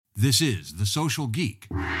This is the Social Geek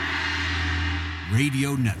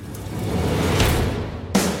Radio Network.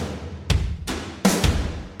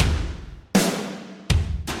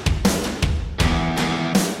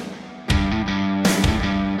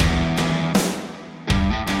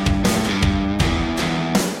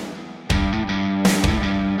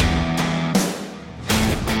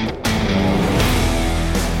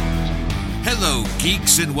 Hello,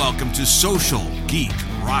 geeks, and welcome to Social Geek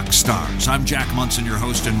Rockstars. I'm Jack Munson, your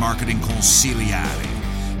host and marketing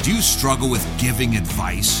consigliere. Do you struggle with giving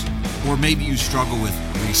advice? Or maybe you struggle with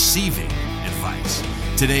receiving advice?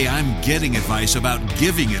 Today, I'm getting advice about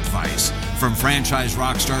giving advice from franchise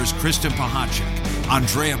rockstars Kristen Pechacek,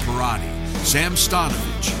 Andrea Pirrotti, Sam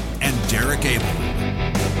Stanovich, and Derrick Ableman.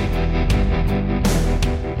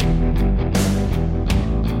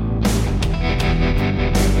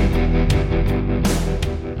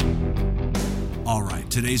 All right,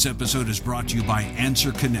 today's episode is brought to you by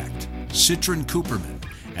AnswerConnect, Citrin Cooperman,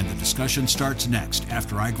 and the discussion starts next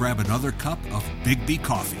after I grab another cup of Biggby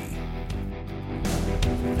Coffee.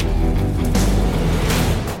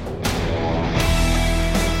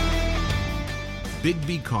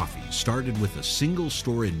 Biggby Coffee started with a single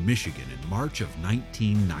store in Michigan in March of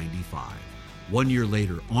 1995. 1 year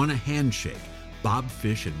later, on a handshake, Bob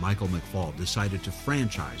Fish and Michael McFall decided to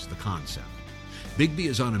franchise the concept. Biggby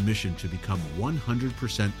is on a mission to become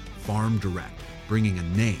 100% farm direct, bringing a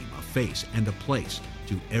name, a face, and a place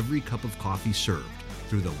to every cup of coffee served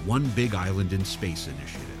through the One Big Island in Space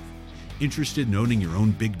initiative. Interested in owning your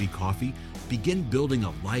own Biggby Coffee? Begin building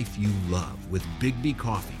a life you love with Biggby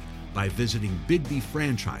Coffee by visiting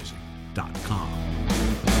BiggbyFranchising.com.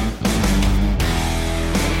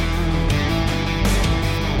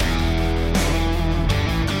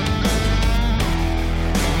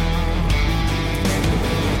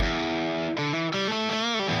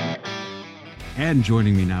 And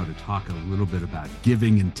joining me now to talk a little bit about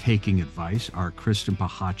giving and taking advice are Kristen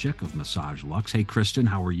Pechacek of MassageLuxe. Hey, Kristen,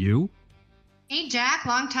 how are you? Hey, Jack.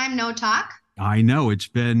 Long time no talk. I know it's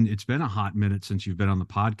been a hot minute since you've been on the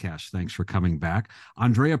podcast. Thanks for coming back.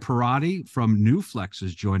 Andrea Pirrotti from NewFlex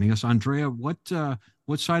is joining us. Andrea, what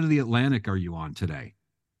side of the Atlantic are you on today?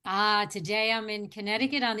 Today I'm in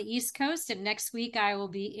Connecticut on the East Coast, and next week I will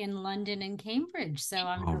be in London and Cambridge. So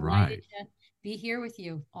I'm delighted to be here with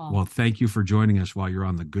you all. Well, thank you for joining us while you're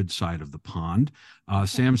on the good side of the pond.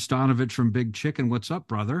 Sam Stanovich from Big Chicken. What's up,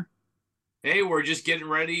 brother? Hey, we're just getting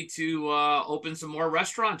ready to open some more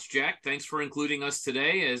restaurants, Jack. Thanks for including us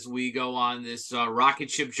today as we go on this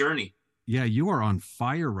rocket ship journey. Yeah, you are on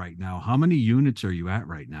fire right now. How many units are you at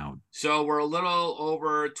right now? So we're a little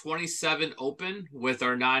over 27 open with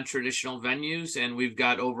our non-traditional venues, and we've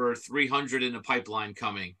got over 300 in the pipeline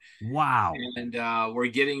coming. Wow. And we're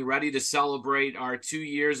getting ready to celebrate our 2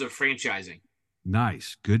 years of franchising.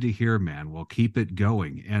 Nice. Good to hear, man. Well, keep it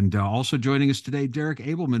going. And also joining us today, Derrick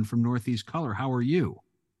Ableman from Northeast Color. How are you?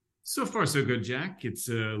 So far, so good, Jack. It's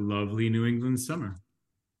a lovely New England summer.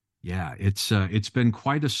 Yeah, it's been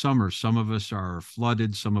quite a summer. Some of us are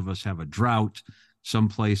flooded. Some of us have a drought. Some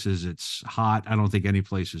places it's hot. I don't think any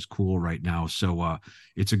place is cool right now. So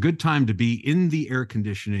it's a good time to be in the air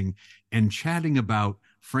conditioning and chatting about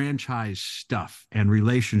franchise stuff and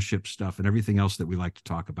relationship stuff and everything else that we like to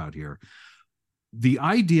talk about here. The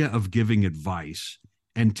idea of giving advice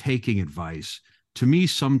and taking advice, to me,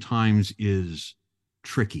 sometimes is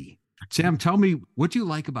tricky. Sam, tell me, what do you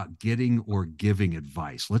like about getting or giving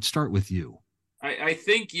advice? Let's start with you. I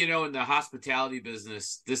think, in the hospitality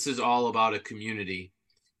business, this is all about a community.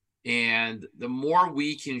 And the more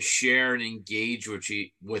we can share and engage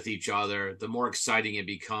with each other, the more exciting it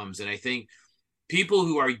becomes. And I think people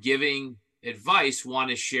who are giving advice want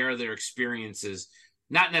to share their experiences,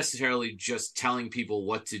 not necessarily just telling people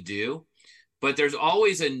what to do, but there's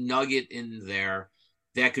always a nugget in there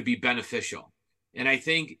that could be beneficial. And I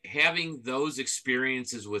think having those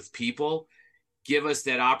experiences with people give us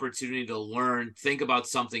that opportunity to learn, think about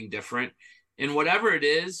something different. And whatever it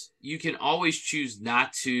is, you can always choose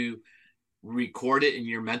not to record it in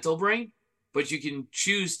your mental brain, but you can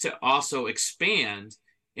choose to also expand.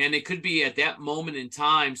 And it could be at that moment in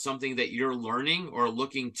time, something that you're learning or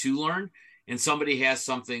looking to learn, and somebody has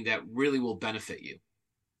something that really will benefit you.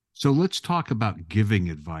 So let's talk about giving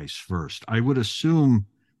advice first. I would assume,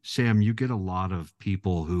 Sam, you get a lot of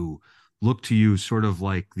people who look to you sort of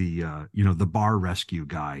like the bar rescue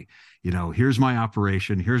guy. Here's my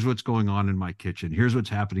operation. Here's what's going on in my kitchen. Here's what's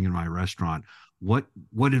happening in my restaurant. What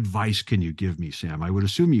advice can you give me, Sam? I would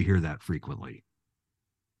assume you hear that frequently.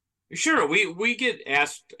 Sure. We get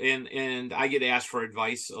asked and I get asked for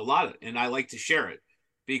advice a lot, and I like to share it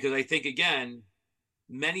because I think, again,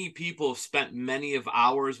 many people have spent many of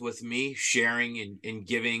hours with me sharing and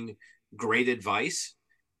giving great advice.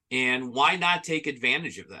 And why not take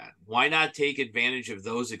advantage of that? Why not take advantage of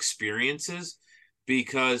those experiences?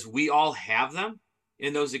 Because we all have them,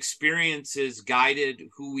 and those experiences guided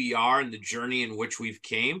who we are and the journey in which we've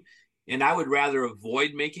came. And I would rather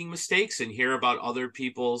avoid making mistakes and hear about other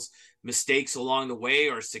people's mistakes along the way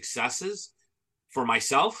or successes for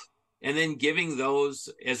myself, and then giving those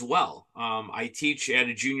as well. I teach at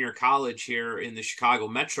a junior college here in the Chicago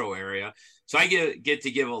metro area, so I get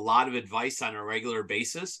to give a lot of advice on a regular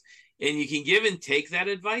basis, and you can give and take that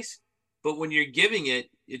advice. But when you're giving it,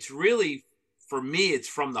 it's really, for me, it's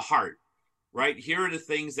from the heart, right? Here are the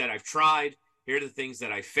things that I've tried. Here are the things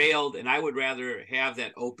that I failed. And I would rather have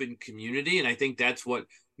that open community. And I think that's what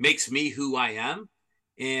makes me who I am,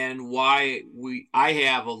 and why I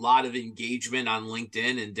have a lot of engagement on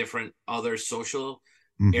LinkedIn and different other social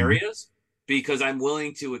areas, because I'm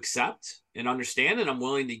willing to accept and understand, and I'm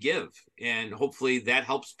willing to give. And hopefully that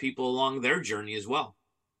helps people along their journey as well.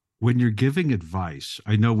 When you're giving advice,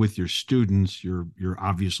 I know with your students, you're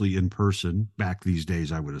obviously in person back these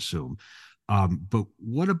days, I would assume. But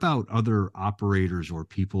what about other operators or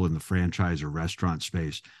people in the franchise or restaurant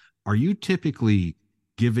space? Are you typically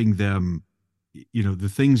giving them, the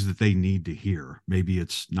things that they need to hear? Maybe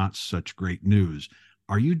it's not such great news.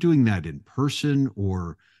 Are you doing that in person,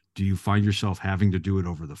 or do you find yourself having to do it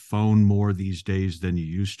over the phone more these days than you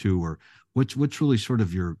used to? Or what's really sort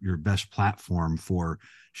of your best platform for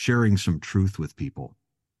sharing some truth with people?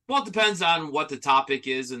 Well, it depends on what the topic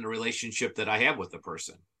is and the relationship that I have with the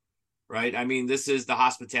person, right? I mean, this is the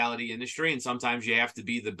hospitality industry, and sometimes you have to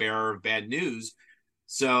be the bearer of bad news.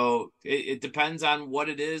 So it depends on what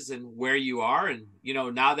it is and where you are. And,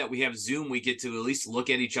 now that we have Zoom, we get to at least look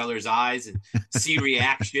at each other's eyes and see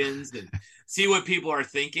reactions and see what people are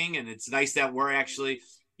thinking. And it's nice that we're actually,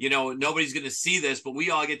 nobody's going to see this, but we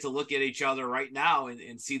all get to look at each other right now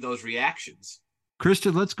and see those reactions.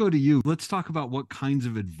 Kristen, let's go to you. Let's talk about what kinds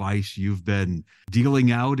of advice you've been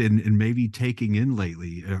dealing out and maybe taking in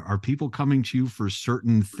lately. Are people coming to you for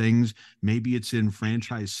certain things? Maybe it's in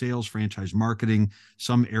franchise sales, franchise marketing,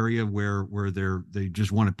 some area where they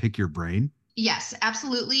just want to pick your brain. Yes,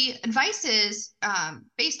 absolutely. Advice is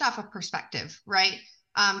based off of perspective, right?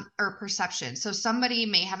 Or perception. So somebody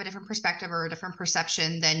may have a different perspective or a different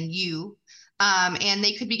perception than you. And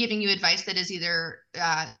they could be giving you advice that is either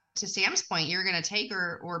to Sam's point, you're going to take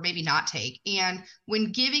or maybe not take. And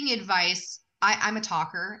when giving advice, I'm a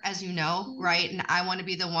talker, as you know, right? And I want to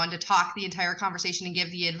be the one to talk the entire conversation and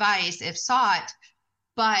give the advice if sought.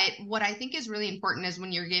 But what I think is really important is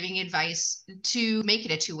when you're giving advice to make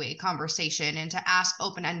it a two-way conversation and to ask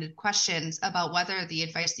open-ended questions about whether the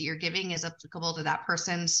advice that you're giving is applicable to that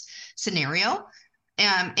person's scenario.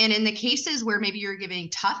 And in the cases where maybe you're giving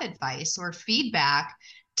tough advice or feedback,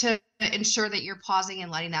 to ensure that you're pausing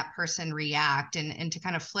and letting that person react and to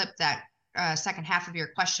kind of flip that second half of your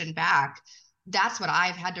question back. That's what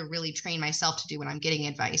I've had to really train myself to do when I'm getting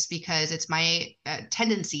advice, because it's my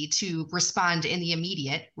tendency to respond in the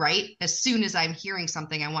immediate, right? As soon as I'm hearing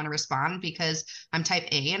something, I want to respond because I'm type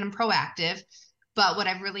A and I'm proactive. But what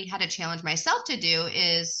I've really had to challenge myself to do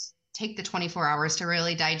is take the 24 hours to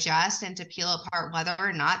really digest and to peel apart whether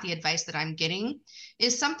or not the advice that I'm getting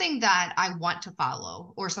is something that I want to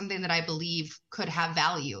follow or something that I believe could have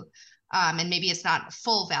value. And maybe it's not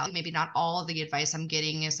full value. Maybe not all of the advice I'm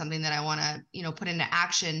getting is something that I want to, put into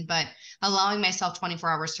action, but allowing myself 24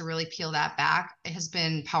 hours to really peel that back has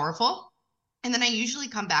been powerful. And then I usually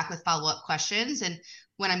come back with follow-up questions. And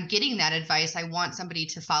when I'm getting that advice, I want somebody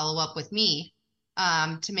to follow up with me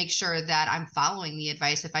to make sure that I'm following the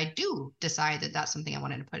advice if I do decide that that's something I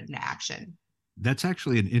wanted to put into action. That's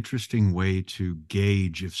actually an interesting way to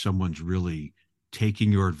gauge if someone's really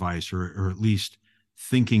taking your advice or at least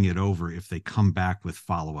thinking it over if they come back with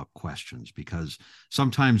follow-up questions, because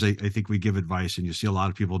sometimes I think we give advice and you see a lot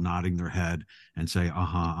of people nodding their head and say,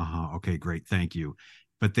 okay, great, thank you.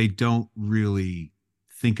 But they don't really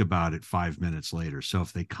think about it 5 minutes later. So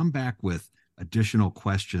if they come back with additional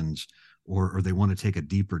questions or they want to take a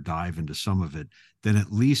deeper dive into some of it, then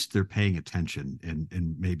at least they're paying attention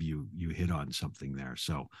and maybe you hit on something there.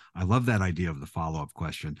 So I love that idea of the follow-up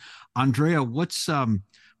question. Andrea, what's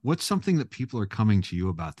something that people are coming to you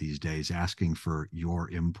about these days, asking for your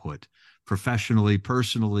input professionally,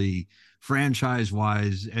 personally,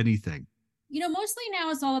 franchise-wise, anything? Mostly now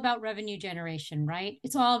it's all about revenue generation, right?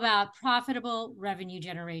 It's all about profitable revenue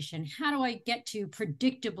generation. How do I get to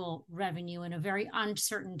predictable revenue in a very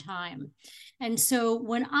uncertain time? And so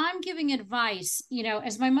when I'm giving advice,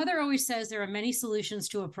 as my mother always says, there are many solutions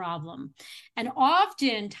to a problem. And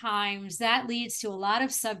oftentimes that leads to a lot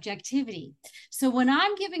of subjectivity. So when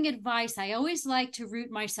I'm giving advice, I always like to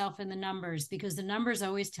root myself in the numbers because the numbers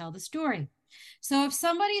always tell the story. So if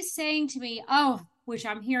somebody's saying to me, oh, which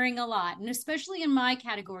I'm hearing a lot, and especially in my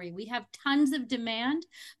category, we have tons of demand,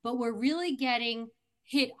 but we're really getting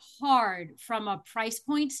hit hard from a price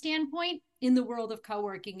point standpoint in the world of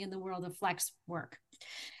co-working, in the world of flex work.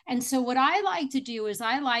 And so what I like to do is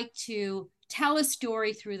I like to tell a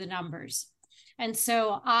story through the numbers. And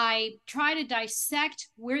so I try to dissect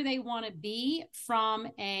where they want to be from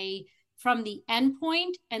the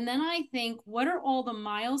endpoint. And then I think, what are all the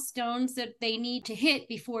milestones that they need to hit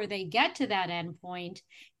before they get to that endpoint?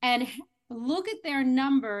 And look at their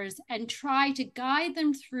numbers and try to guide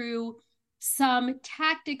them through some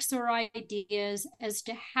tactics or ideas as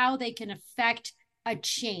to how they can affect a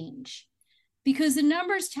change. Because the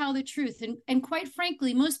numbers tell the truth. And quite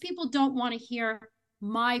frankly, most people don't want to hear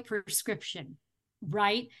my prescription,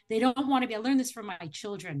 right? They don't want to be, I learned this from my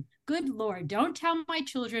children. Good Lord, don't tell my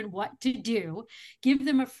children what to do. Give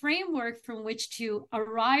them a framework from which to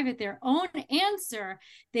arrive at their own answer.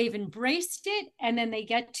 They've embraced it, and then they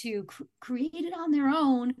get to create it on their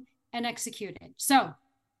own and execute it. So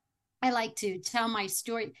I like to tell my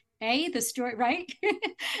story. The story, right?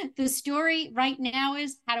 The story right now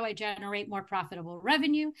is, how do I generate more profitable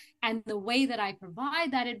revenue? And the way that I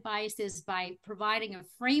provide that advice is by providing a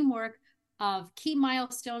framework of key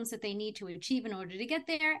milestones that they need to achieve in order to get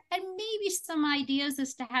there, and maybe some ideas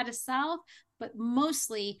as to how to solve, but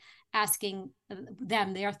mostly asking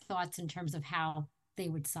them their thoughts in terms of how they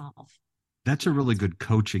would solve. That's a really good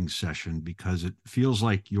coaching session because it feels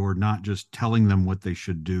like you're not just telling them what they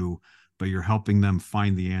should do, but you're helping them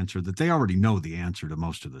find the answer that they already know the answer to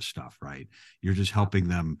most of this stuff, right? You're just helping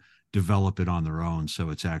them develop it on their own. So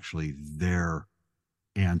it's actually their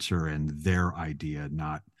answer and their idea,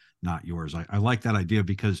 not yours. I like that idea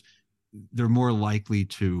because they're more likely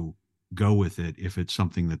to go with it if it's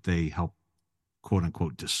something that they help, quote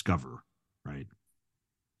unquote, discover, right?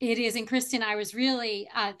 It is. And Kristen, I was really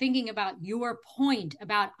thinking about your point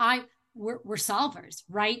about we're solvers,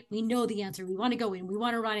 right? We know the answer. We want to go in, we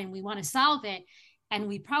want to run in, we want to solve it. And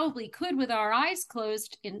we probably could with our eyes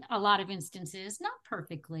closed in a lot of instances, not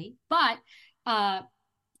perfectly, but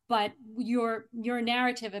your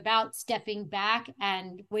narrative about stepping back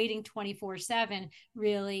and waiting 24/7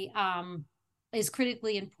 really is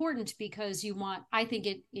critically important because I think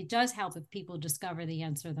it does help if people discover the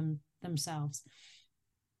answer themselves.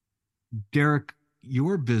 Derrick,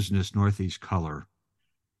 your business, Northeast Color,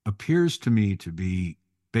 appears to me to be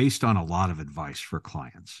based on a lot of advice for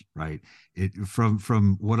clients, right?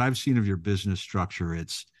 From what I've seen of your business structure,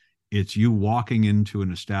 it's you walking into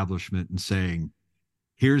an establishment and saying,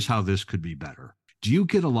 here's how this could be better. Do you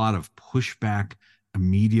get a lot of pushback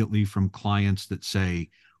immediately from clients that say,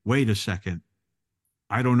 wait a second,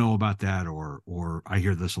 I don't know about that, or I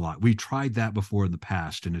hear this a lot. We tried that before in the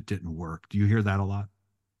past and it didn't work. Do you hear that a lot?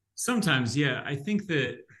 Sometimes, yeah. I think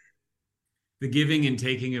that the giving and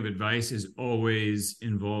taking of advice is always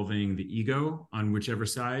involving the ego on whichever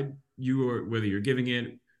side you are, whether you're giving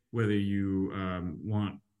it, whether you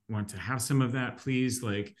want to have some of that, please.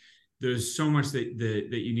 Like, there's so much that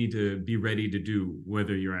you need to be ready to do,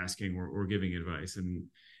 whether you're asking or giving advice.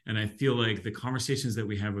 And I feel like the conversations that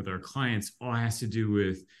we have with our clients all has to do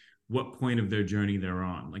with what point of their journey they're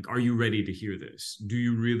on. Like, are you ready to hear this? Do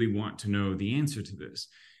you really want to know the answer to this?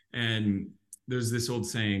 And there's this old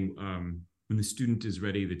saying, when the student is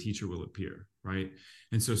ready, the teacher will appear, right?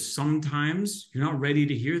 And so sometimes you're not ready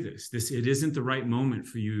to hear this. It isn't the right moment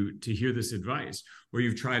for you to hear this advice, or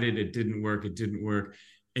you've tried it, it didn't work.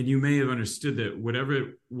 And you may have understood that whatever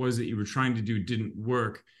it was that you were trying to do didn't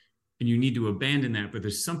work, and you need to abandon that. But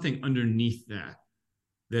there's something underneath that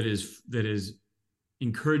is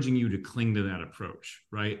encouraging you to cling to that approach,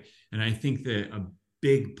 right? And I think that a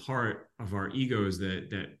big part of our egos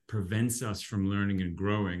that prevents us from learning and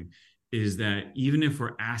growing is that even if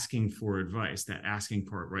we're asking for advice, that asking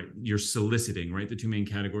part, right? You're soliciting, right? The two main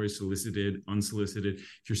categories, solicited, unsolicited.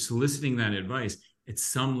 If you're soliciting that advice at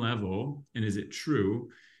some level, and is it true,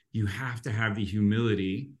 you have to have the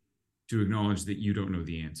humility to acknowledge that you don't know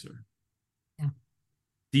the answer. Yeah.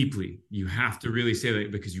 Deeply. You have to really say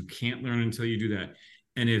that, because you can't learn until you do that.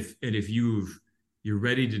 And if you're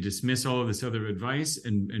ready to dismiss all of this other advice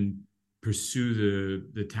and pursue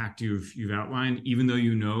the tact you've outlined, even though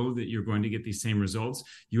you know that you're going to get these same results,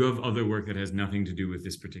 you have other work that has nothing to do with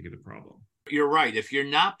this particular problem. You're right. If you're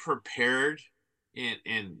not prepared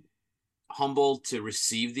and humble to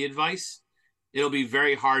receive the advice, it'll be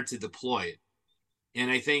very hard to deploy it. And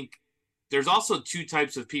I think there's also two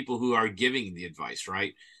types of people who are giving the advice,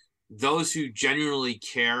 right? Those who genuinely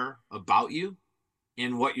care about you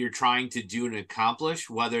and what you're trying to do and accomplish,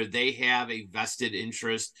 whether they have a vested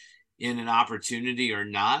interest in an opportunity or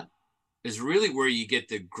not, is really where you get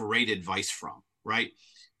the great advice from, right?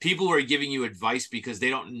 People who are giving you advice because they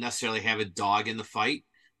don't necessarily have a dog in the fight,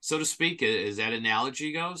 so to speak, as that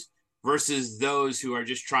analogy goes, versus those who are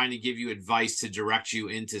just trying to give you advice to direct you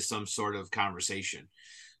into some sort of conversation.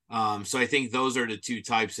 So I think those are the two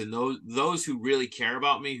types. And those who really care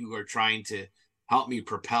about me, who are trying to help me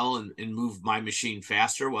propel and move my machine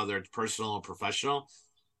faster, whether it's personal or professional,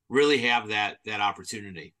 really have that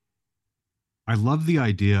opportunity. I love the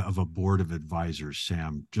idea of a board of advisors,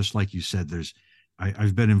 Sam. Just like you said,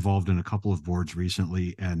 I've been involved in a couple of boards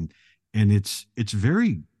recently, and it's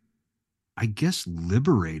very, I guess,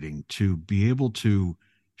 liberating to be able to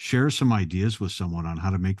share some ideas with someone on how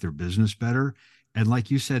to make their business better. And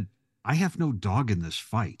like you said, I have no dog in this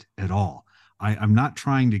fight at all. I'm not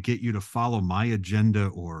trying to get you to follow my agenda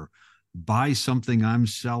or buy something I'm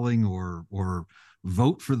selling or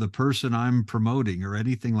vote for the person I'm promoting or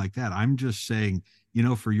anything like that. I'm just saying,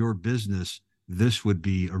 for your business, this would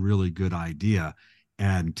be a really good idea,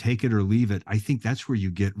 and take it or leave it. I think that's where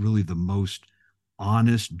you get really the most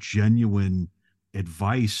honest, genuine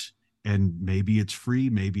advice. And maybe it's free,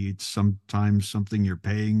 maybe it's sometimes something you're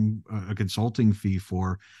paying a consulting fee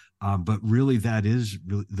for. But really, that is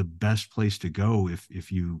really the best place to go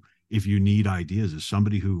if you need ideas, is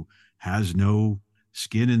somebody who has no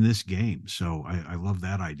skin in this game. So I love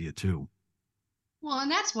that idea too. Well,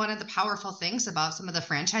 and that's one of the powerful things about some of the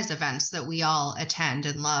franchise events that we all attend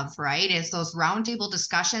and love, right? Is those roundtable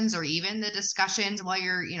discussions, or even the discussions while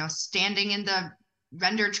you're, standing in the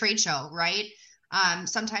vendor trade show, right?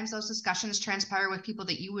 Sometimes those discussions transpire with people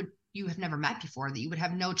that you have never met before, that you would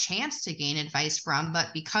have no chance to gain advice from. But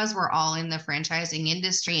because we're all in the franchising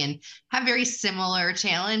industry and have very similar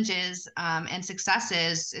challenges and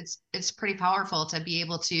successes, it's pretty powerful to be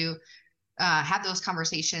able to have those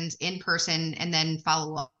conversations in person and then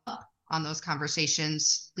follow up on those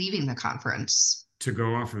conversations leaving the conference. To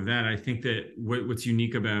go off of that, I think that what's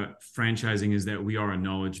unique about franchising is that we are a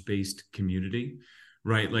knowledge-based community,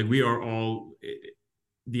 right? Like, we are all,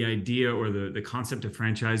 the idea or the concept of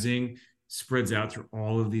franchising spreads out through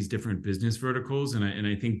all of these different business verticals. And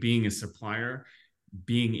I think being a supplier,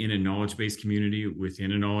 being in a knowledge-based community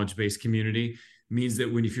within a knowledge-based community, means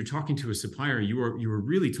that if you're talking to a supplier, you are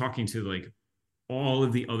really talking to like all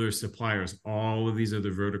of the other suppliers, all of these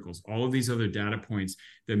other verticals, all of these other data points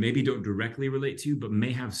that maybe don't directly relate to you, but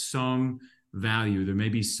may have some value. There may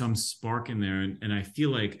be some spark in there. And I feel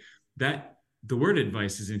like that the word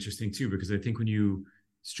advice is interesting too, because I think when you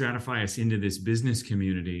stratify us into this business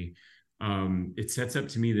community, it sets up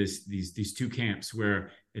to me these two camps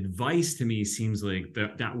where advice to me seems like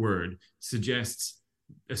that word suggests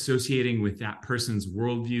associating with that person's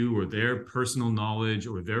worldview or their personal knowledge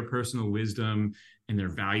or their personal wisdom and their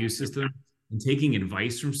value system, and taking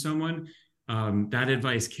advice from someone, that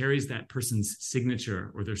advice carries that person's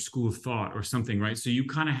signature or their school of thought or something, right? So you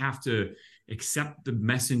kind of have to accept the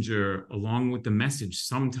messenger along with the message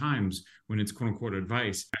sometimes when it's quote unquote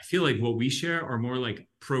advice. I feel like what we share are more like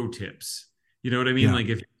pro tips. You know what I mean? Yeah. Like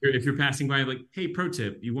if you're passing by, like, hey, pro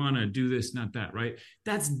tip, you want to do this, not that, right?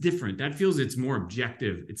 That's different. That feels it's more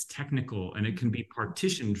objective, it's technical, and it can be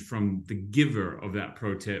partitioned from the giver of that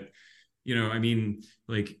pro tip. I mean,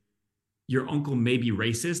 like, your uncle may be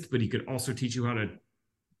racist, but he could also teach you how to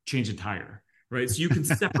change a tire, right? So you can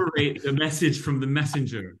separate the message from the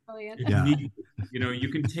messenger. Yeah. You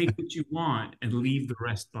can take what you want and leave the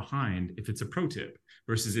rest behind if it's a pro tip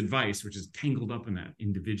versus advice, which is tangled up in that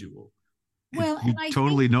individual. Well, you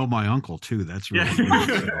totally know my uncle too. That's really I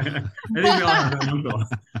think we all have an uncle.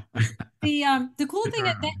 The cool thing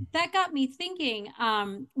that got me thinking,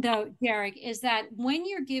 though, Derrick, is that when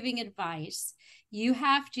you're giving advice, you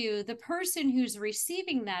have to, the person who's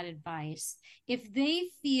receiving that advice, if they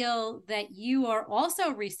feel that you are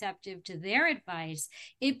also receptive to their advice,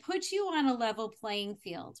 it puts you on a level playing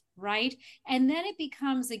field, right? And then it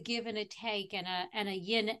becomes a give and a take and a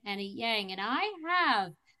yin and a yang. And I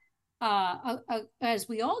have, as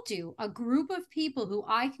we all do, a group of people who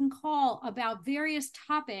I can call about various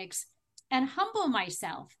topics and humble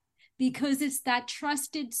myself, because it's that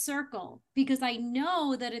trusted circle. Because I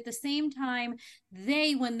know that at the same time,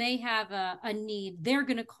 when they have a need, they're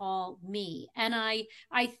going to call me. And I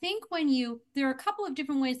think there are a couple of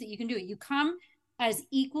different ways that you can do it. You come as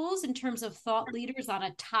equals in terms of thought leaders on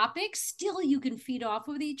a topic, still you can feed off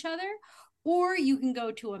of each other, or you can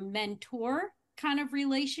go to a mentor kind of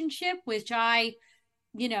relationship, which I,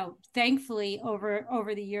 thankfully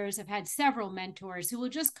over the years, I've had several mentors who will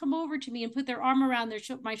just come over to me and put their arm around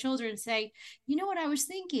my shoulder and say, you know what I was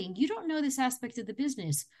thinking? You don't know this aspect of the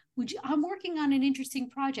business. I'm working on an interesting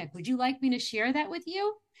project. Would you like me to share that with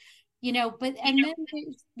you? And then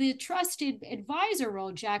there's the trusted advisor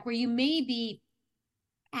role, Jack, where you may be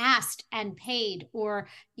asked and paid, or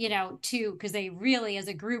because they really as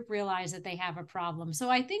a group realize that they have a problem. So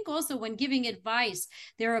I think also when giving advice,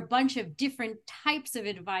 there are a bunch of different types of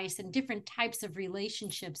advice and different types of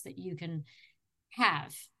relationships that you can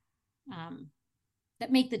have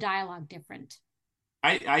that make the dialogue different.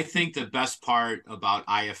 I think the best part about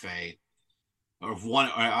IFA,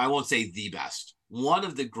 I won't say the best, one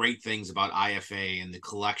of the great things about IFA and the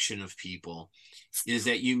collection of people is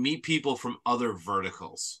that you meet people from other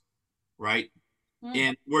verticals, right?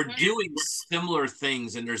 And we're doing similar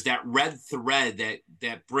things, and there's that red thread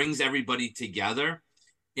that brings everybody together.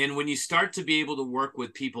 And when you start to be able to work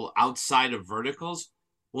with people outside of verticals,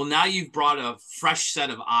 well, now you've brought a fresh set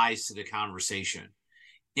of eyes to the conversation.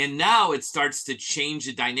 And now it starts to change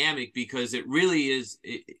the dynamic, because it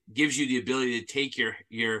gives you the ability to take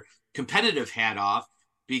your competitive hat off,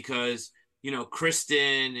 because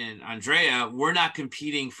Kristen and Andrea, we're not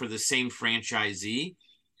competing for the same franchisee,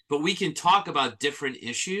 but we can talk about different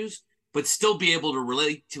issues, but still be able to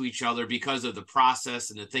relate to each other because of the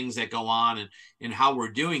process and the things that go on and how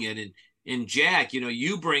we're doing it. And Jack,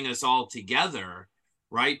 you bring us all together,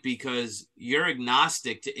 right? Because you're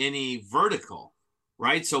agnostic to any vertical,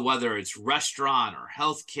 right? So whether it's restaurant or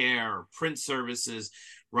healthcare or print services,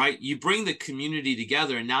 right? You bring the community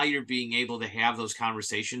together, and now you're being able to have those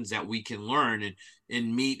conversations that we can learn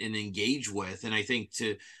and meet and engage with. And I think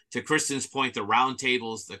to Kristen's point, the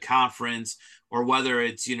roundtables, the conference, or whether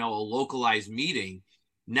it's, a localized meeting,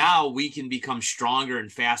 now we can become stronger and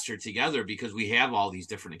faster together because we have all these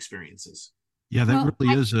different experiences. Yeah, that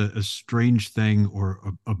really is a strange thing,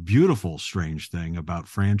 or a beautiful, strange thing about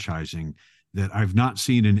franchising that I've not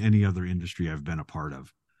seen in any other industry I've been a part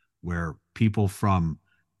of, where people from,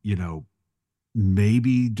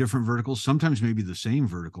 maybe different verticals, sometimes maybe the same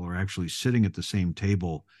vertical, are actually sitting at the same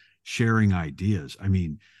table sharing ideas. I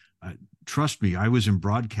mean, trust me, I was in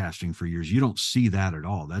broadcasting for years. You don't see that at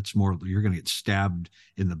all. That's more, you're going to get stabbed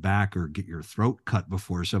in the back or get your throat cut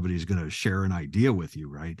before somebody's going to share an idea with you,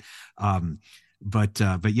 right? But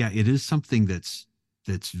yeah, it is something that's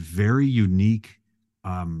very unique,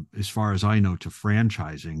 as far as I know, to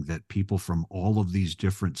franchising, that people from all of these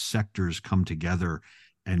different sectors come together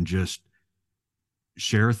and just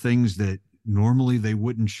share things that normally they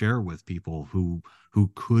wouldn't share with people who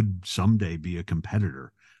could someday be a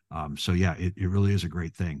competitor. So yeah, it really is a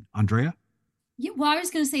great thing. Andrea? Yeah, well, I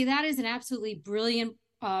was going to say that is an absolutely brilliant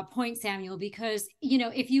point, Samuel, because,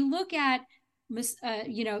 if you look at,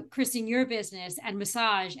 Kristen, your business and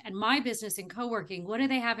massage and my business and co-working, what do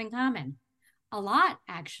they have in common? A lot,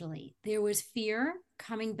 actually. There was fear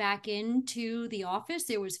coming back into the office.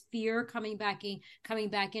 There was fear coming back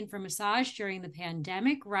in for massage during the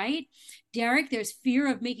pandemic, right? Derrick, there's fear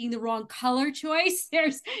of making the wrong color choice.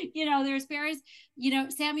 There's fears.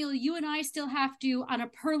 Samuel, you and I still have to, on a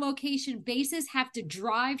per location basis, have to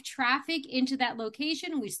drive traffic into that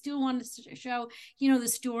location. We still want to show, the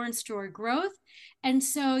store growth. And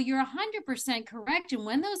so you're 100% correct. And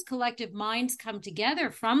when those collective minds come together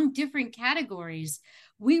from different categories,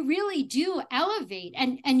 we really do elevate,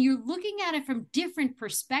 and you're looking at it from different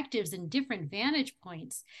perspectives and different vantage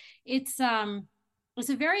points. It's a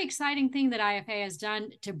very exciting thing that IFA has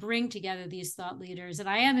done to bring together these thought leaders. And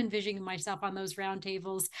I am envisioning myself on those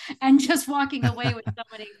roundtables and just walking away with so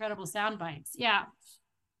many incredible sound bites. Yeah.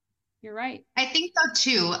 You're right. I think so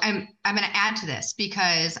too. I'm going to add to this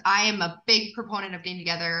because I am a big proponent of getting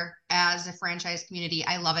together as a franchise community.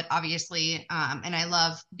 I love it, obviously, and I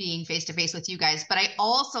love being face to face with you guys. But I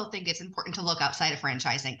also think it's important to look outside of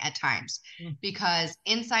franchising at times, because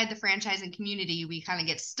inside the franchising community, we kind of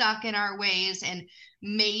get stuck in our ways and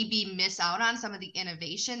maybe miss out on some of the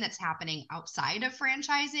innovation that's happening outside of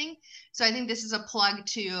franchising. So I think this is a plug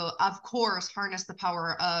to, of course, harness the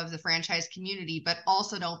power of the franchise community, but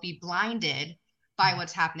also don't be blinded by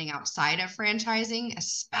what's happening outside of franchising,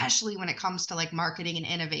 especially when it comes to like marketing and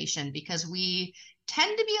innovation, because we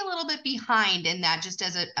tend to be a little bit behind in that just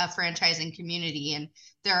as a franchising community. And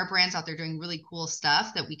there are brands out there doing really cool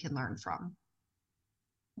stuff that we can learn from.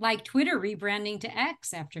 Like Twitter rebranding to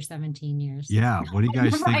X after 17 years. Yeah. What do you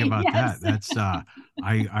guys think Right, about yes. that? That's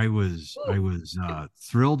I was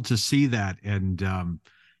thrilled to see that. And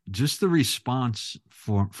just the response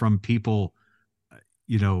from people,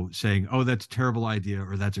 saying, "Oh, that's a terrible idea,"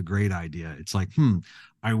 or "That's a great idea." It's like,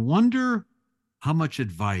 I wonder how much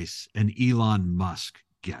advice an Elon Musk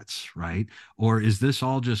gets, right? Or is this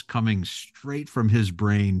all just coming straight from his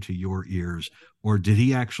brain to your ears? Or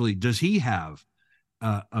does he have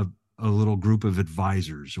a, a, a little group of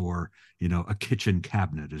advisors, or, a kitchen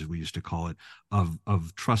cabinet, as we used to call it,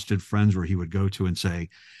 of trusted friends where he would go to and say,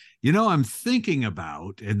 I'm thinking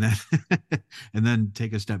about, and then and then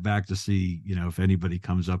take a step back to see, if anybody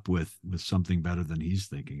comes up with something better than he's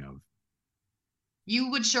thinking of.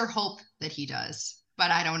 You would sure hope that he does,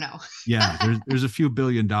 but I don't know. Yeah, there's a few $1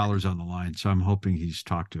 billion on the line, so I'm hoping he's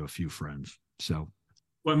talked to a few friends. So,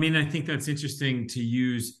 well, I mean, I think that's interesting to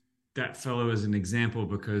use that fellow as an example,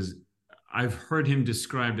 because I've heard him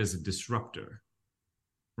described as a disruptor,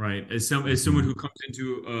 right? As someone who comes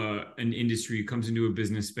into an industry, comes into a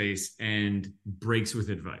business space and breaks with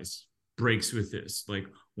advice, breaks with this, like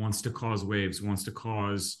wants to cause waves, wants to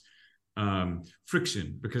cause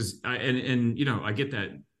friction, because I get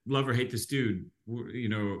that, love or hate this dude,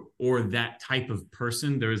 or that type of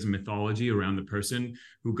person. There is a mythology around the person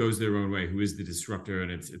who goes their own way, who is the disruptor,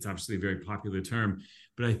 and it's obviously a very popular term.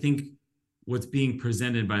 But I think what's being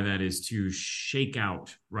presented by that is to shake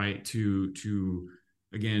out, right? To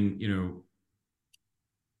again,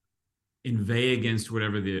 inveigh against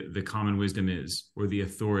whatever the common wisdom is, or the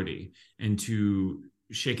authority, and to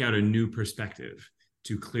shake out a new perspective,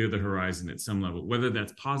 to clear the horizon at some level. Whether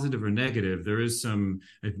that's positive or negative, there is I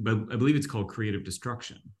believe it's called creative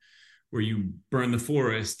destruction, where you burn the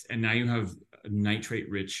forest and now you have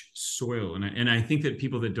nitrate-rich soil. And I think that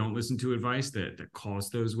people that don't listen to advice, that cause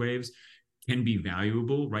those waves, can be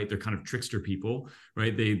valuable, right? They're kind of trickster people,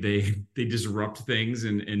 right? They disrupt things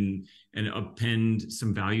and upend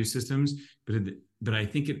some value systems, but I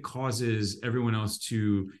think it causes everyone else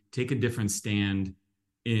to take a different stand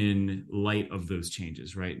in light of those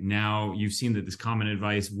changes. Right now, you've seen that this common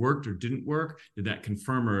advice worked or didn't work. Did that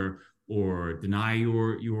confirm or deny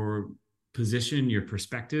your position, your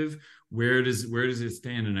perspective? Where does it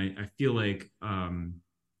stand? And I feel like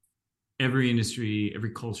every industry,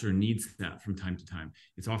 every culture needs that from time to time.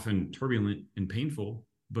 It's often turbulent and painful,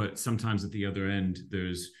 but sometimes at the other end,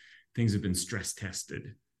 things have been stress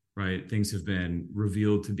tested, right? Things have been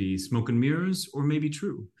revealed to be smoke and mirrors, or maybe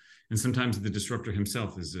true. And sometimes the disruptor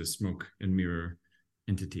himself is a smoke and mirror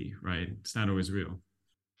entity, right? It's not always real.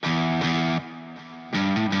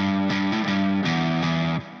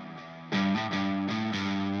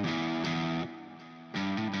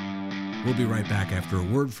 We'll be right back after a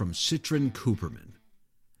word from Citrin Cooperman.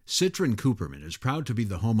 Citrin Cooperman is proud to be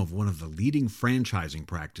the home of one of the leading franchising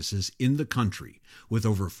practices in the country. With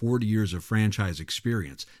over 40 years of franchise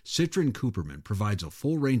experience, Citrin Cooperman provides a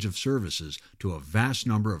full range of services to a vast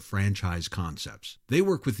number of franchise concepts. They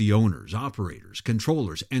work with the owners, operators,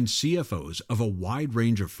 controllers, and CFOs of a wide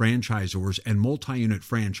range of franchisors and multi-unit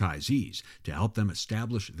franchisees to help them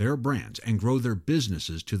establish their brands and grow their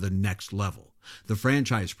businesses to the next level. The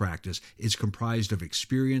franchise practice is comprised of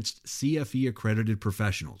experienced CFE-accredited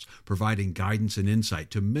professionals providing guidance and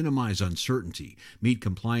insight to minimize uncertainty, meet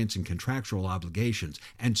compliance and contractual obligations,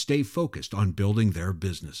 and stay focused on building their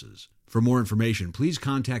businesses. For more information, please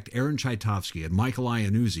contact Aaron Chaitovsky and Michael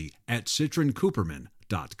Iannuzzi at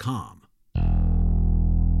citrincooperman.com.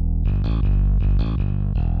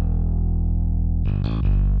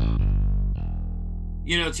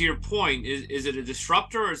 To your point, is it a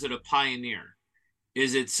disruptor or is it a pioneer?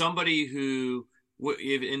 Is it somebody who,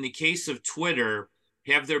 in the case of Twitter,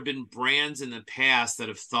 have there been brands in the past that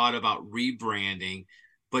have thought about rebranding,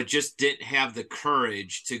 but just didn't have the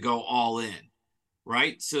courage to go all in,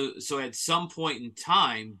 right? So at some point in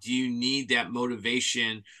time, do you need that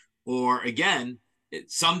motivation? Or again,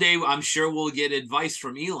 someday I'm sure we'll get advice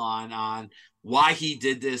from Elon on why he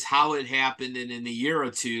did this, how it happened, and in a year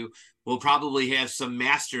or two, we'll probably have some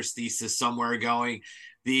master's thesis somewhere going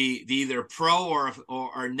the either pro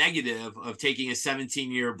or negative of taking a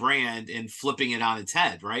 17-year brand and flipping it on its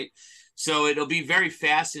head, right? So it'll be very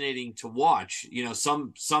fascinating to watch.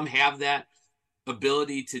 Some have that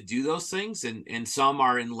ability to do those things, and some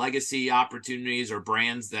are in legacy opportunities or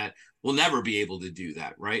brands that will never be able to do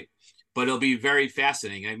that, right? but it'll be very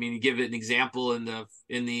fascinating. I mean, give it an example in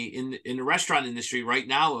the restaurant industry right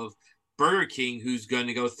now of Burger King, who's going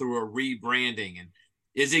to go through a rebranding, and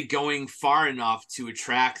is it going far enough to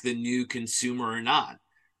attract the new consumer or not?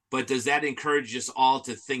 But does that encourage us all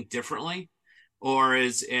to think differently? Or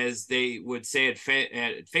as they would say at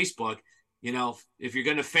Facebook, if you're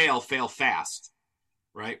going to fail fast,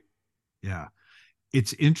 right? Yeah.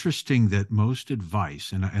 It's interesting that most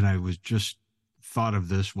advice, and I was just thought of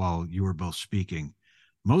this while you were both speaking,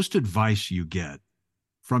 most advice you get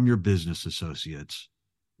from your business associates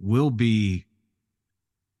will be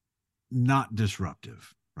not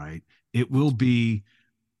disruptive, right? It will be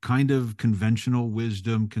kind of conventional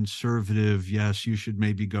wisdom, conservative. Yes, you should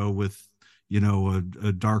maybe go with,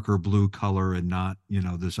 a darker blue color and not,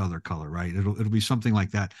 this other color, right? It'll be something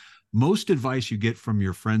like that. Most advice you get from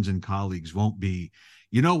your friends and colleagues won't be,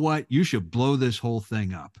 you know what, you should blow this whole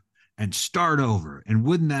thing up and start over. And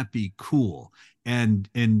wouldn't that be cool? And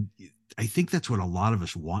I think that's what a lot of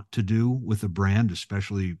us want to do with a brand,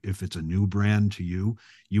 especially if it's a new brand to you.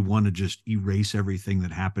 You want to just erase everything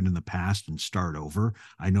that happened in the past and start over.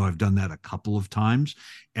 I know I've done that a couple of times,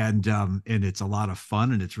 and it's a lot of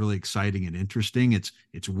fun, and it's really exciting and interesting.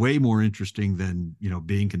 It's way more interesting than,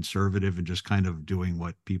 being conservative and just kind of doing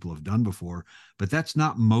what people have done before. But that's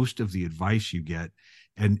not most of the advice you get,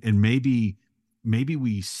 and maybe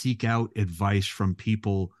we seek out advice from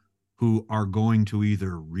people who are going to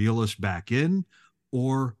either reel us back in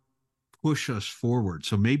or push us forward.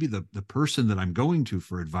 So maybe the person that I'm going to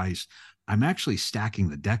for advice, I'm actually stacking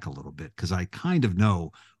the deck a little bit because I kind of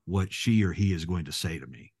know what she or he is going to say to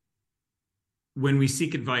me. When we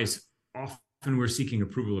seek advice, often we're seeking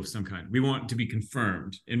approval of some kind. We want to be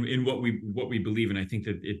confirmed in what we believe. And I think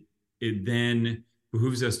that it then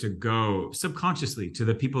behooves us to go subconsciously to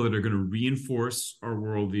the people that are going to reinforce our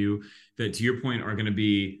worldview, that, to your point, are going to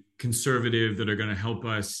be conservative, that are going to help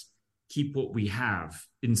us keep what we have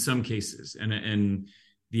in some cases. And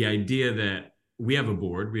the idea that we have a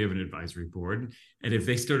board, we have an advisory board, and if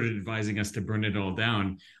they started advising us to burn it all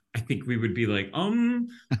down, I think we would be like,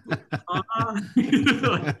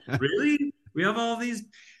 like, really? We have all these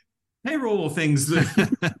payroll things. I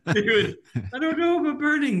don't know about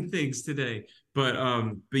burning things today. But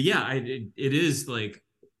yeah, it is like,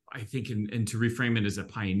 I think, and to reframe it as a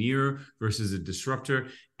pioneer versus a disruptor,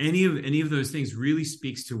 any of those things really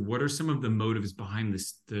speaks to what are some of the motives behind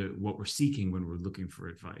what we're seeking when we're looking for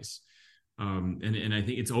advice. And I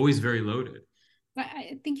think it's always very loaded. But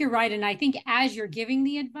I think you're right. And I think as you're giving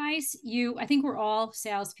the advice, I think we're all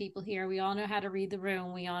salespeople here. We all know how to read the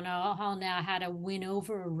room. We all know how to win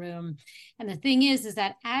over a room. And the thing is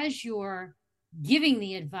that as you're giving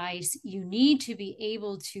the advice, you need to be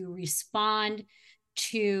able to respond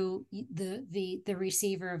to the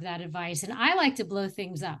receiver of that advice. And I like to blow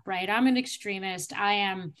things up, right? I'm an extremist. I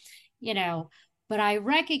am, but I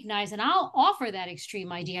recognize, and I'll offer that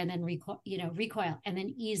extreme idea and then recoil and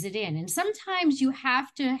then ease it in. And sometimes you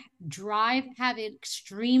have to have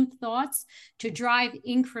extreme thoughts to drive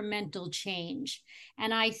incremental change.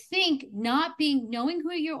 And I think knowing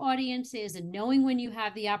who your audience is and knowing when you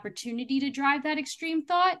have the opportunity to drive that extreme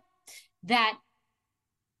thought, that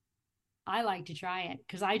I like to try it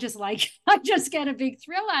because I just get a big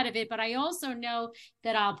thrill out of it. But I also know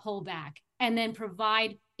that I'll pull back and then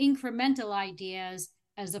provide incremental ideas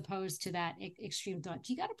as opposed to that extreme thought.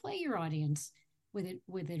 You got to play your audience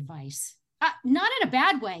with advice, not in a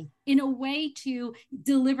bad way, in a way to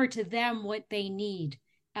deliver to them what they need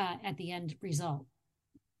at the end result.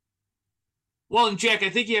 Well, and Jack, I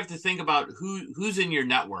think you have to think about who's in your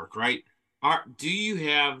network, right? Do you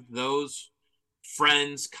have those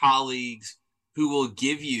friends, colleagues who will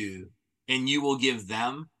give you and you will give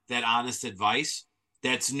them that honest advice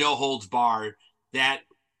that's no holds barred, that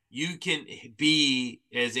you can be,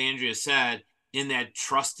 as Andrea said, in that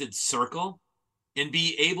trusted circle and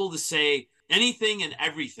be able to say anything and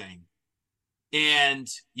everything. And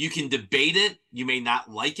you can debate it. You may not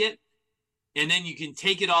like it. And then you can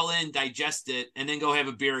take it all in, digest it, and then go have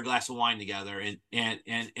a beer or a glass of wine together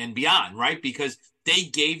and beyond, right? Because they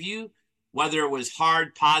gave you, whether it was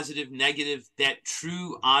hard, positive, negative, that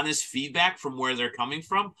true, honest feedback from where they're coming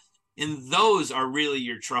from. And those are really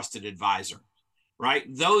your trusted advisor, right?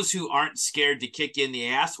 Those who aren't scared to kick you in the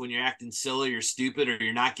ass when you're acting silly or stupid or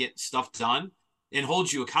you're not getting stuff done and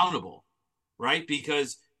hold you accountable, right?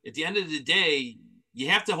 Because at the end of the day, you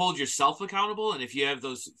have to hold yourself accountable. And if you have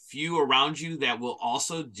those few around you that will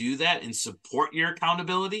also do that and support your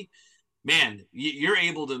accountability, man, you're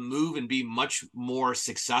able to move and be much more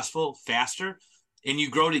successful, faster, and you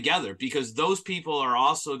grow together because those people are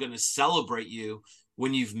also going to celebrate you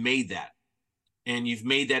when you've made that. and you've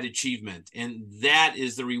made that achievement. And that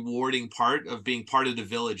is the rewarding part of being part of the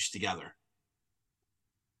village together.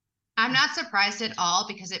 I'm not surprised at all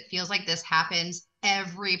because it feels like this happens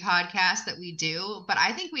every podcast that we do. But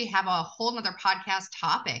I think we have a whole nother podcast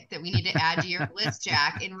topic that we need to add to your list,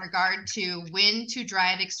 Jack, in regard to when to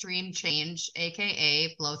drive extreme change,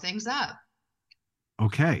 AKA blow things up.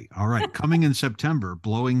 Okay. All right. Coming in September,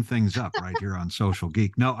 blowing things up right here on Social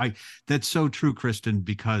Geek. No, that's so true, Kristen,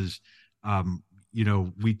 because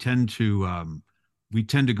we tend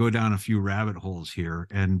to go down a few rabbit holes here,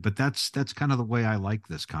 but that's kind of the way I like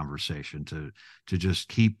this conversation, to just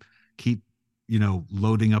keep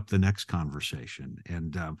loading up the next conversation.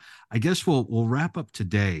 And I guess we'll wrap up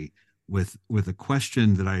today with a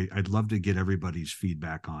question that I'd love to get everybody's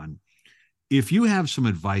feedback on. If you have some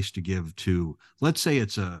advice to give to, let's say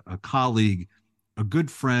it's a colleague, a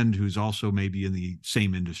good friend who's also maybe in the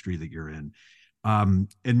same industry that you're in, and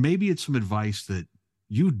maybe it's some advice that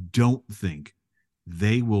you don't think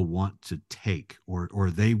they will want to take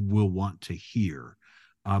or they will want to hear,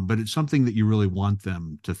 but it's something that you really want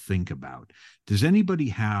them to think about. Does anybody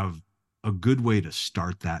have a good way to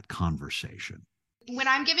start that conversation? When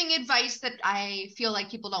I'm giving advice that I feel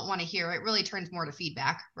like people don't want to hear, it really turns more to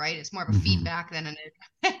feedback, right? It's more of a feedback than an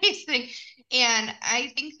advice thing. And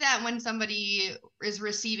I think that when somebody is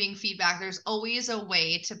receiving feedback, there's always a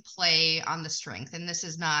way to play on the strength. And this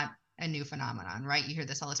is not a new phenomenon, right? You hear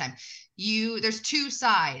this all the time. There's two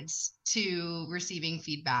sides to receiving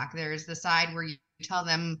feedback. There's the side where you tell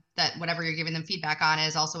them that whatever you're giving them feedback on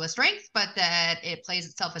is also a strength, but that it plays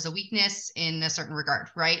itself as a weakness in a certain regard,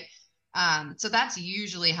 right? So that's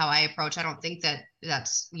usually how I approach. I don't think that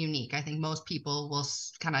that's unique. I think most people will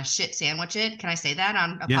kind of shit sandwich it. Can I say that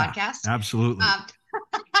on a podcast? Absolutely.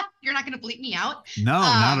 You're not going to bleep me out. No,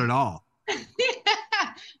 not at all.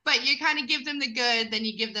 But you kind of give them the good, then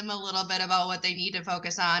you give them a little bit about what they need to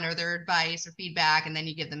focus on or their advice or feedback, and then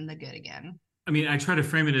you give them the good again. I mean, I try to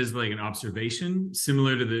frame it as like an observation,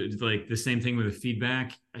 similar to the same thing with the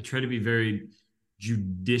feedback. I try to be very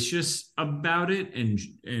judicious about it,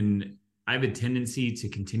 and I have a tendency to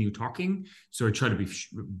continue talking, so I try to be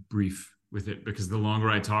brief with it, because the longer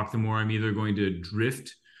I talk, the more I'm either going to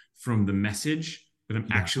drift from the message that I'm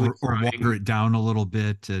actually or water it down a little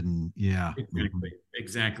bit, and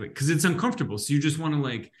exactly, because it's uncomfortable. So you just want to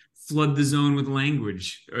like flood the zone with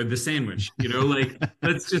language or the sandwich, like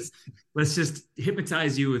let's just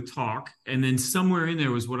hypnotize you with talk, and then somewhere in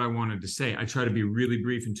there was what I wanted to say. I try to be really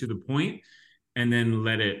brief and to the point, and then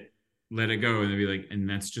let it go, and then be like, and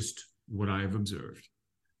that's just what I've observed.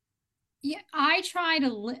 Yeah, I try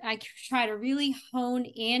to really hone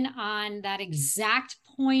in on that exact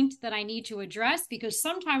point that I need to address, because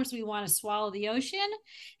sometimes we want to swallow the ocean.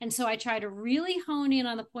 And so I try to really hone in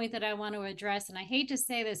on the point that I want to address. And I hate to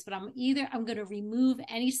say this, but I'm going to remove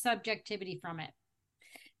any subjectivity from it.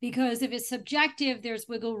 Because if it's subjective, there's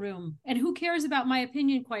wiggle room. And who cares about my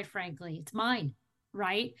opinion, quite frankly? It's mine.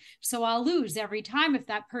 Right? So I'll lose every time if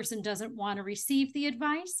that person doesn't want to receive the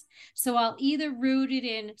advice. So I'll either root it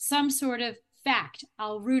in some sort of fact.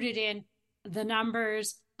 I'll root it in the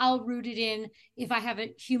numbers. I'll root it in, if I have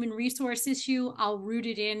a human resource issue, I'll root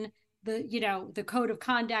it in the code of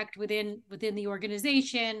conduct within the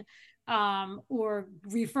organization, or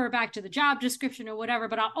refer back to the job description or whatever.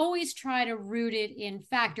 But I'll always try to root it in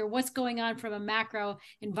fact, or what's going on from a macro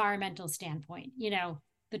environmental standpoint.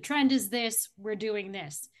 The trend is this, we're doing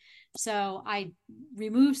this. So I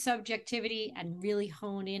remove subjectivity and really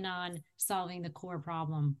hone in on solving the core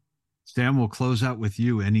problem. Sam, we'll close out with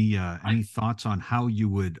you. Any thoughts on how you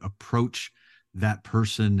would approach that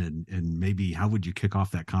person, and maybe how would you kick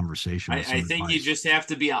off that conversation? I think you just have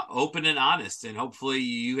to be open and honest, and hopefully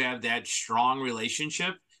you have that strong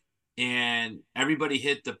relationship, and everybody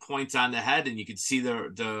hit the points on the head, and you can see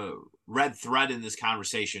the red thread in this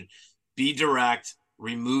conversation. Be direct.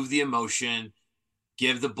 Remove the emotion,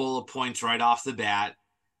 give the bullet points right off the bat,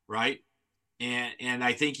 right? And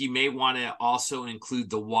I think you may want to also include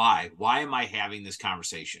the why. Why am I having this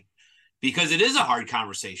conversation? Because it is a hard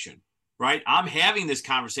conversation, right? I'm having this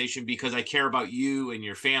conversation because I care about you and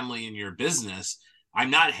your family and your business. I'm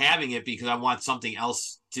not having it because I want something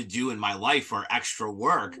else to do in my life or extra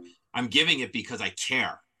work. I'm giving it because I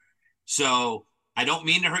care. So I don't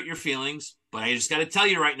mean to hurt your feelings, but I just got to tell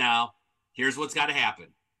you right now, here's what's got to happen,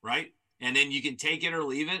 right? And then you can take it or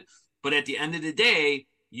leave it. But at the end of the day,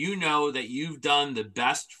 you know that you've done the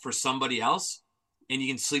best for somebody else, and you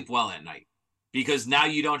can sleep well at night, because now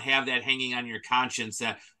you don't have that hanging on your conscience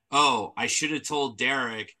that, oh, I should have told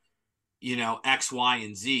Derrick, X, Y,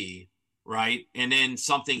 and Z, right? And then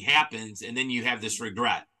something happens, and then you have this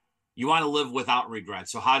regret. you want to live without regret.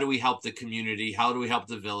 So how do we help the community? How do we help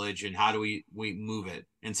the village? And how do we move it?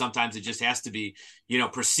 And sometimes it just has to be,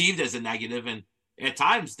 perceived as a negative. And at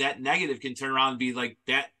times that negative can turn around and be like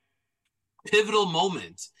that pivotal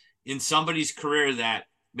moment in somebody's career that,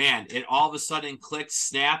 man, it all of a sudden clicked,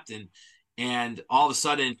 snapped, and all of a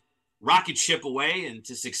sudden rocket ship away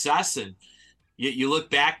into success. And you look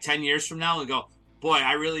back 10 years from now and go, boy,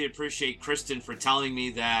 I really appreciate Kristen for telling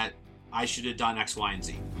me that I should have done X, Y, and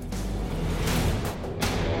Z.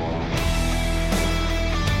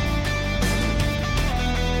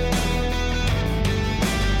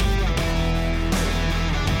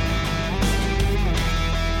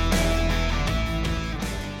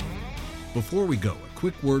 Before we go, a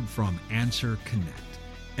quick word from AnswerConnect.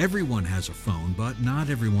 Everyone has a phone, but not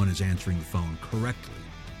everyone is answering the phone correctly.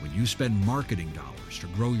 When you spend marketing dollars to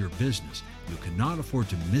grow your business, you cannot afford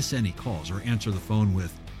to miss any calls or answer the phone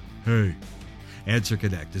with, "Hey."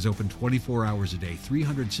 AnswerConnect is open 24 hours a day,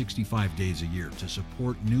 365 days a year to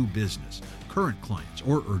support new business, current clients,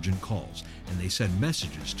 or urgent calls, and they send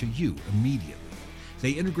messages to you immediately.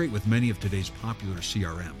 They integrate with many of today's popular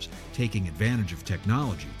CRMs, taking advantage of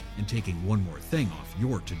technology and taking one more thing off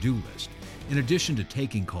your to-do list. In addition to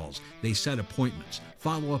taking calls, they set appointments,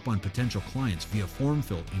 follow up on potential clients via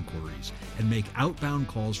form-fill inquiries, and make outbound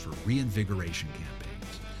calls for reinvigoration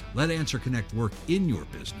campaigns. Let AnswerConnect work in your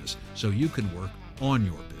business so you can work on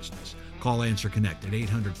your business. Call AnswerConnect at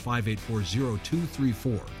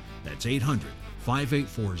 800-584-0234. That's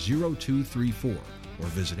 800-584-0234. Or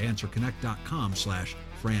visit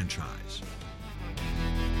AnswerConnect.com/franchise.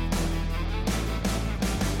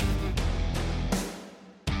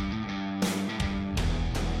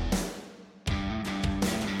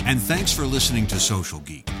 And thanks for listening to Social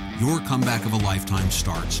Geek. Your comeback of a lifetime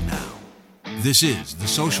starts now. This is the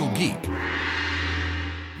Social Geek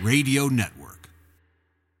Radio Network.